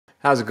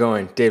How's it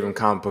going? Dave from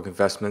Comic Book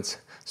Investments.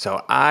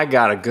 So I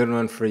got a good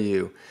one for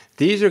you.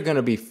 These are going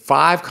to be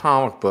 5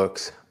 comic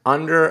books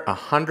under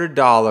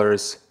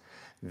 $100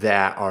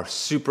 that are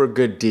super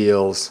good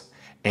deals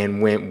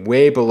and went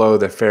way below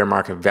their fair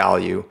market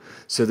value.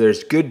 So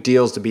there's good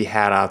deals to be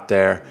had out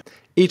there.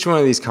 Each one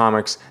of these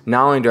comics,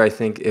 not only do I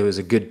think it was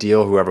a good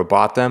deal whoever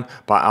bought them,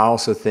 but I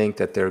also think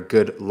that they're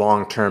good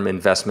long-term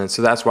investments.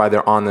 So that's why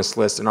they're on this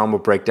list, and I'm going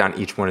to break down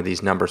each one of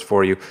these numbers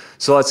for you.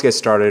 So let's get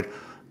started.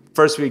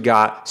 First, we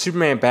got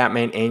Superman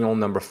Batman Annual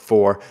number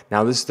 4.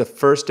 Now, this is the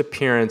first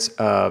appearance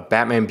of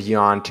Batman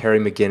Beyond Terry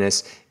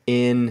McGinnis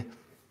in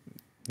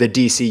the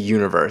DC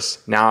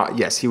universe. Now,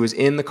 yes, he was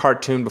in the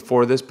cartoon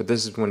before this, but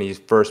this is when he's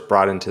first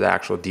brought into the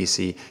actual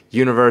DC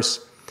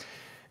universe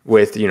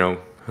with, you know,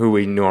 who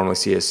we normally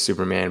see as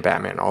Superman,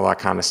 Batman, all that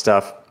kind of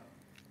stuff.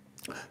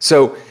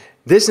 So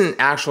this is an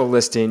actual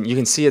listing. You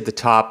can see at the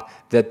top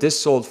that this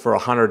sold for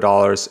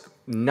 $100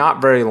 not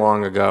very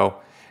long ago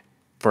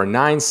for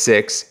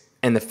 $9.6.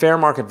 And the fair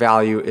market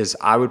value is,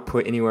 I would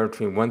put anywhere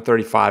between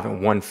 $135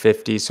 and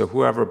 $150. So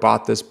whoever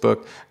bought this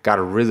book got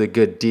a really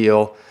good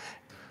deal.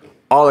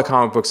 All the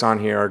comic books on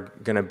here are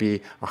going to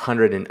be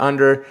 100 and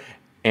under,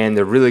 and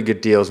they're really good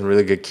deals and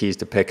really good keys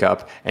to pick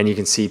up. And you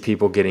can see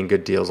people getting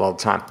good deals all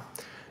the time.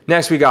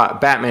 Next, we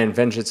got Batman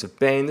Vengeance of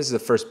Bane. This is the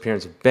first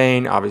appearance of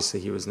Bane. Obviously,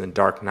 he was in the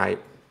Dark Knight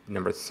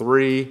number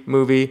 3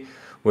 movie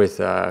with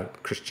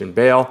Christian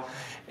Bale.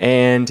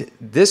 And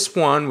this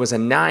one was a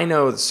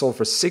 9.0 that sold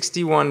for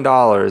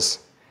 $61.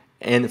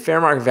 And the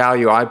fair market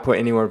value, I put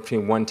anywhere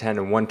between $110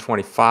 and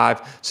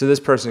 $125. So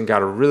this person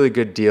got a really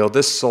good deal.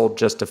 This sold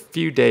just a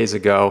few days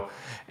ago.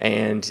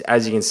 And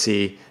as you can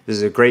see, this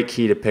is a great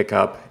key to pick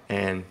up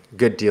and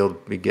good deal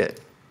to get.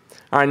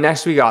 All right,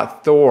 next we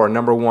got Thor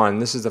number 1.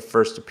 This is the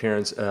first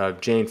appearance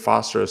of Jane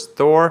Foster as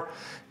Thor.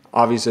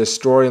 Obviously a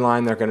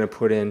storyline they're going to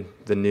put in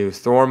the new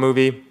Thor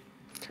movie.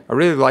 I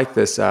really like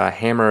this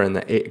hammer and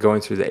the going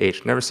through the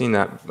H. Never seen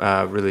that,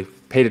 really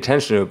paid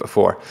attention to it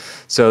before.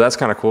 So that's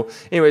kind of cool.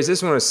 Anyways,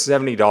 this one was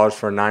 $70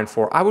 for a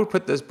 9.4. I would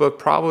put this book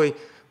probably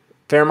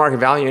fair market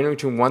value anywhere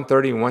between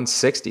 $130 and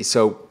 $160.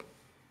 So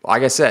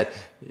like I said,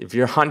 if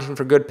you're hunting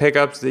for good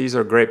pickups, these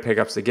are great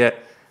pickups to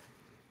get.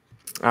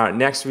 All right,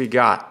 next we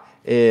got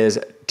is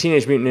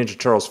Teenage Mutant Ninja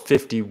Turtles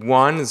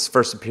 51. This is the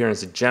first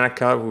appearance of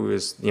Jennika, who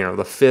is, you know,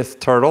 the 5th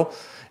turtle,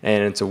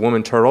 and it's a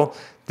woman turtle.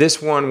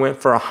 This one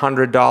went for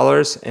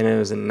 $100, and it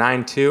was a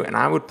 9.2, and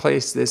I would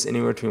place this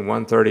anywhere between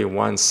 $130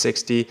 and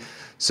 $160.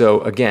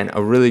 So again,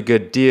 a really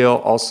good deal.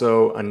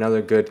 Also,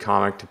 another good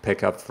comic to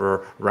pick up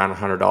for around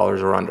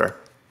 $100 or under.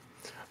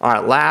 All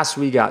right, last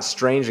we got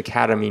Strange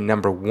Academy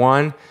number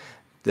 1.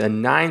 The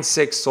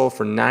 9.6 sold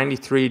for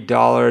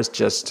 $93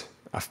 just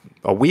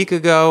a week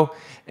ago,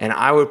 and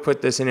I would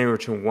put this anywhere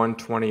between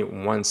 $120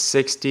 and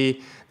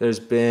 $160. There's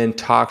been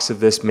talks of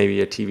this, maybe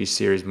a TV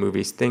series,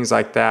 movies, things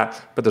like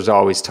that, but there's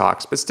always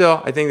talks. But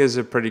still, I think this is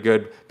a pretty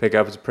good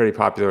pickup. It's a pretty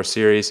popular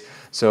series,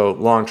 so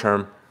long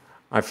term,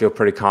 I feel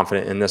pretty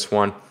confident in this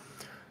one.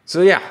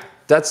 So yeah,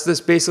 that's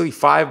this basically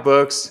 5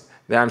 books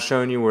that I'm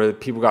showing you where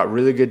people got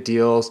really good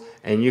deals,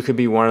 and you could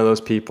be one of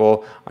those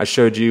people. I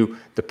showed you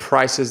the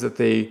prices that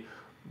they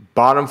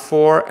bought them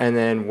for, and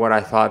then what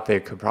I thought they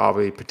could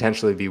probably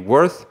potentially be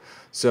worth.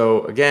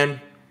 So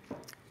again,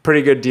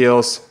 pretty good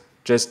deals.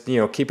 Just, you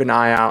know, keep an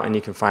eye out and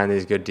you can find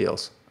these good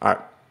deals. All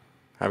right,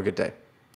 have a good day.